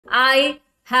I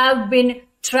have been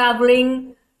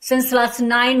traveling since last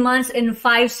 9 months in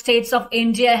 5 states of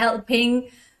India, helping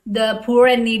the poor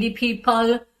and needy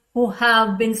people who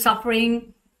have been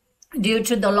suffering due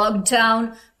to the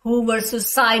lockdown, who were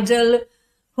suicidal,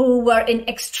 who were in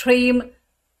extreme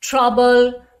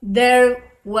trouble. There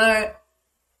were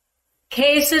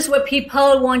cases where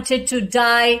people wanted to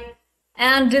die,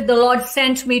 and the Lord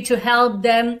sent me to help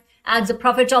them. As a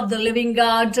prophet of the living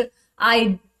God,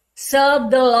 I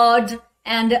served the Lord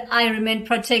and I remained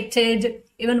protected.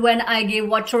 Even when I gave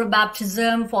water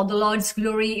baptism for the Lord's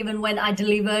glory, even when I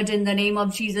delivered in the name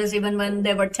of Jesus, even when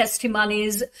there were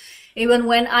testimonies, even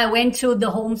when I went to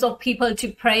the homes of people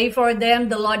to pray for them,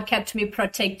 the Lord kept me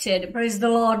protected. Praise the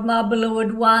Lord, my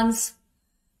beloved ones.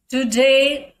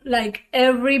 Today, like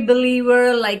every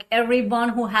believer, like everyone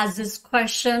who has this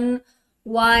question,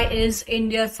 why is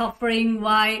India suffering?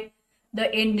 Why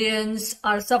the Indians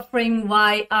are suffering?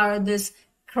 Why are this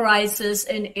crisis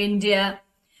in India?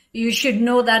 You should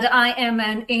know that I am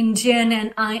an Indian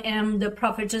and I am the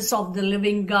prophetess of the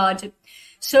living God.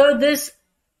 So this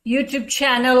YouTube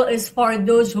channel is for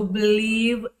those who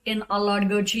believe in our Lord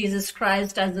God Jesus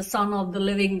Christ as the Son of the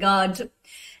living God.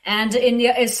 And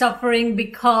India is suffering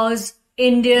because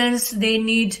Indians, they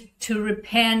need to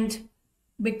repent,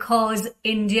 because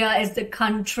India is the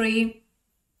country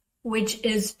which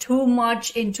is too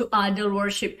much into idol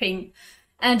worshipping.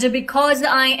 And because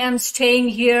I am staying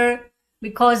here,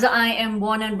 because I am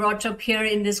born and brought up here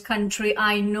in this country,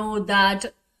 I know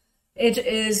that it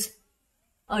is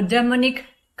a demonic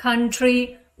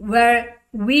country where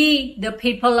we, the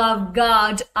people of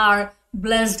God, are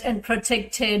blessed and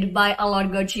protected by our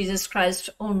Lord God Jesus Christ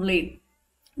only.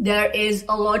 There is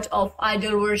a lot of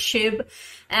idol worship,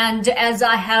 and as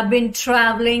I have been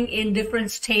traveling in different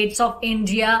states of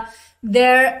India,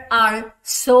 there are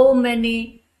so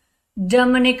many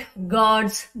demonic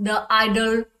gods, the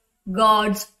idol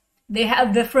gods. They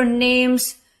have different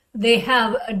names, they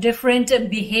have a different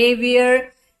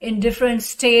behavior in different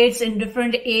states, in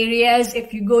different areas.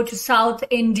 If you go to South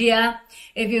India,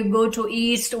 if you go to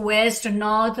East, West,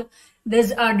 North,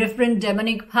 these are different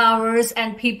demonic powers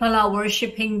and people are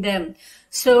worshipping them.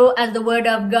 So as the word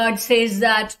of God says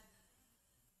that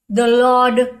the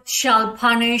Lord shall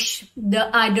punish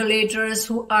the idolaters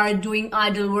who are doing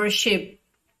idol worship.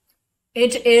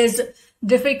 It is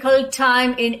difficult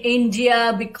time in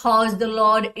India because the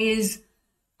Lord is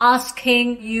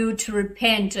asking you to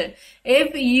repent.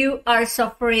 If you are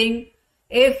suffering,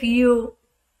 if you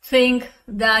think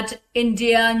that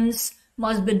Indians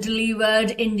must be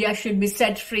delivered, India should be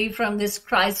set free from this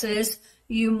crisis,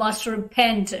 you must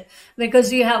repent,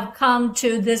 because you have come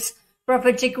to this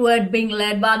prophetic word being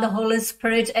led by the Holy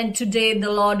Spirit, and today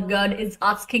the Lord God is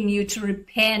asking you to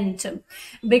repent.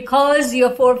 Because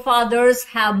your forefathers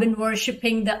have been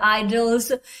worshipping the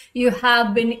idols, you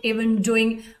have been even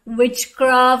doing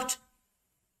witchcraft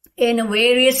in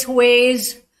various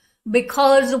ways,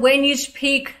 because when you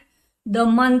speak the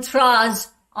mantras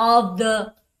of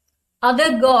the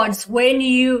other gods, when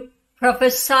you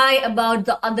prophesy about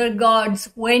the other gods,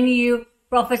 when you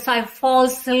prophesy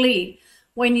falsely,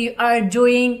 when you are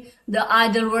doing the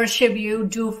idol worship, you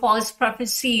do false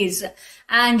prophecies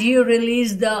and you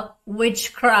release the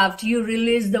witchcraft, you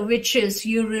release the witches,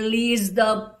 you release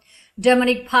the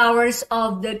demonic powers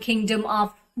of the kingdom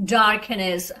of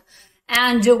darkness.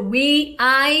 And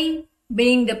I,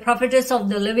 being the prophetess of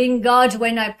the living God,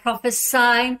 when I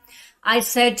prophesy, I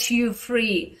set you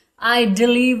free. I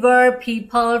deliver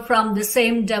people from the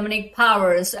same demonic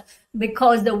powers,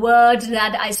 because the word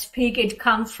that I speak, it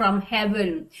comes from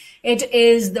heaven. It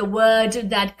is the word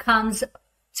that comes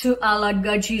to our Lord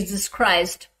God Jesus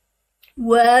Christ.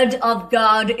 Word of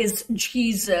God is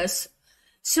Jesus.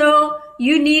 So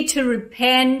you need to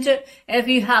repent if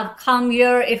you have come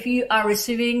here, if you are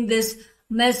receiving this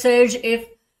message, if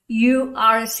you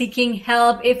are seeking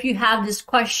help, if you have this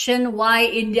question, why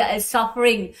India is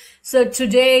suffering. So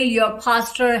today your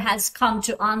pastor has come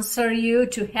to answer you,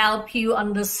 to help you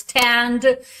understand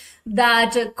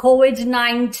that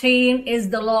COVID-19 is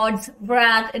the Lord's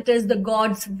wrath. It is the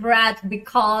God's wrath,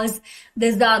 because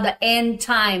these are the end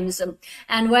times.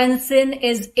 And when sin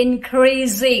is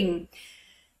increasing,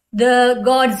 the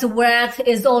God's wrath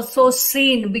is also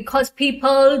seen, because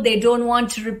people, they don't want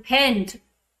to repent.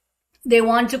 They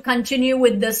want to continue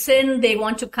with the sin. They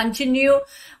want to continue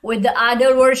with the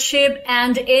idol worship.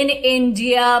 And in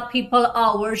India, people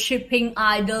are worshiping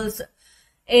idols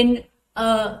in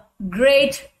a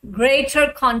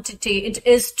greater quantity. It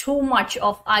is too much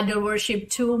of idol worship,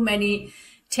 too many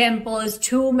temples,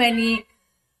 too many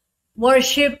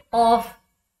worship of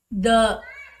the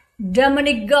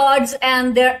demonic gods,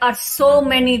 and there are so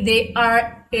many. They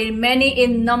are many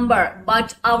in number,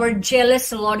 but our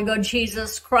jealous Lord God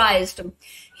Jesus Christ,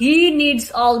 he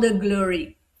needs all the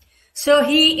glory. So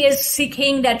he is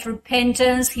seeking that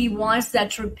repentance. He wants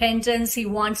that repentance. He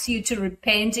wants you to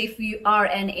repent. If you are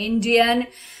an Indian,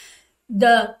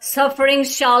 the suffering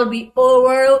shall be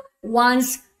over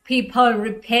once people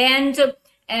repent,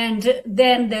 and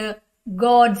then the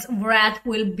God's wrath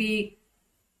will be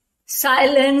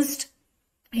silenced.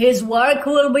 His work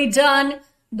will be done.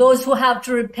 Those who have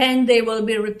to repent, they will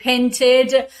be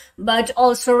repented. But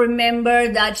also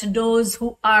remember that those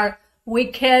who are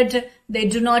wicked, they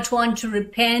do not want to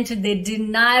repent. They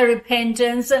deny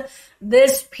repentance.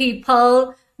 These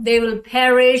people, they will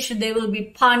perish. They will be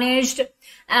punished.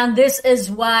 And this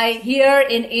is why here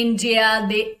in India,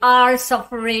 they are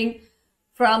suffering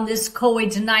from this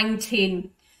COVID-19.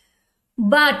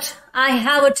 But I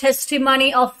have a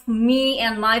testimony of me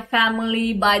and my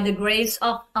family by the grace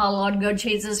of our Lord God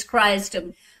Jesus Christ.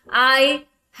 I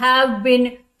have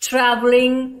been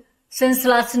traveling since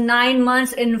last 9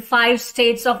 months in 5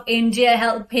 states of India,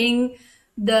 helping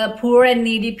the poor and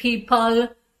needy people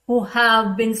who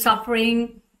have been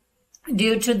suffering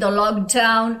due to the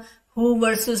lockdown, who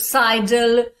were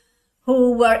suicidal,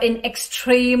 who were in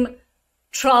extreme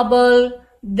trouble.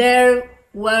 There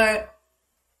were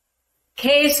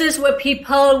cases where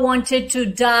people wanted to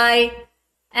die,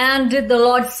 and the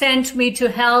Lord sent me to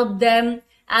help them.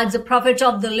 As a prophet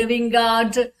of the living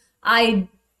God, I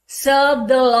served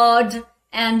the Lord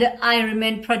and I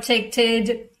remained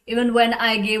protected. Even when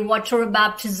I gave water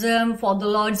baptism for the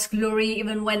Lord's glory,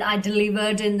 even when I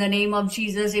delivered in the name of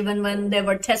Jesus, even when there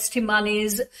were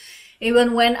testimonies,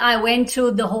 even when I went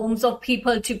to the homes of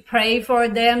people to pray for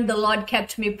them, the Lord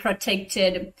kept me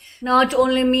protected. Not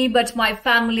only me, but my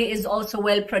family is also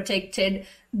well protected.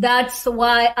 That's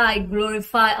why I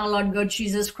glorify our Lord God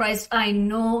Jesus Christ. I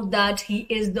know that he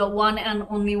is the one and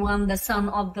only one, the Son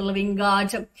of the living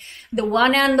God, the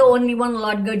one and the only one,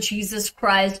 Lord God Jesus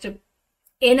Christ,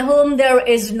 in whom there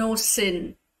is no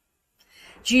sin.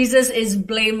 Jesus is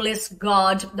blameless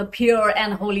God, the pure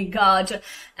and holy God.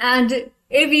 And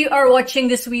if you are watching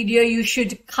this video, you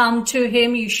should come to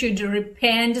him. You should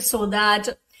repent so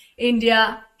that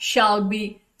India shall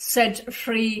be set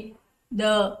free.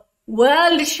 The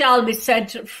world shall be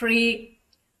set free,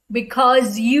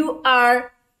 because you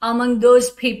are among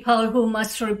those people who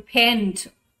must repent.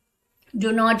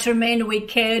 Do not remain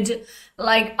wicked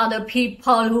like other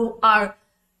people who are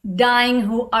dying,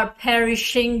 who are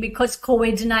perishing, because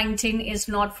COVID-19 is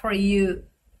not for you.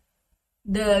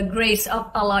 The grace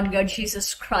of our Lord God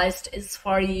Jesus Christ is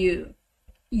for you.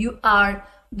 You are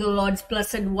the Lord's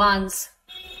blessed ones.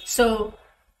 So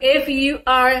if you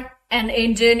are an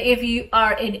Indian, if you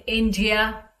are in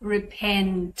India,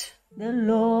 repent. The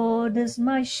Lord is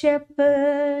my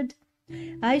shepherd,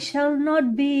 I shall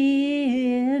not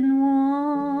be in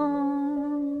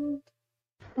want.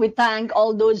 We thank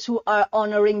all those who are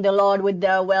honoring the Lord with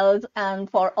their wealth, and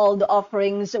for all the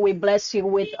offerings, we bless you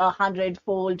with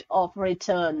 100-fold of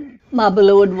return. My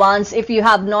beloved ones, if you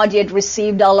have not yet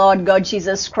received our Lord God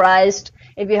Jesus Christ,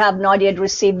 if you have not yet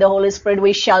received the Holy Spirit,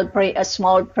 we shall pray a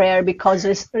small prayer, because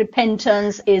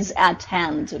repentance is at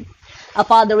hand. Our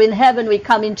Father in heaven, we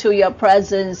come into your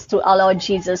presence through our Lord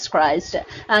Jesus Christ.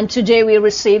 And today we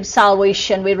receive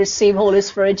salvation. We receive Holy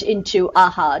Spirit into our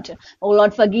heart. Oh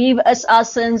Lord, forgive us our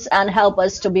sins and help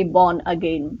us to be born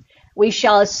again. We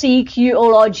shall seek you, O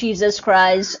Lord Jesus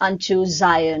Christ, unto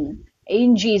Zion.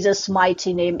 In Jesus'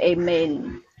 mighty name,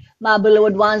 amen. My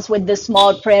beloved ones, with this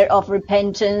small prayer of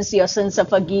repentance, your sins are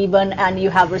forgiven and you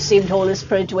have received Holy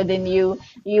Spirit within you.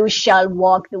 You shall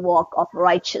walk the walk of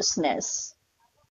righteousness.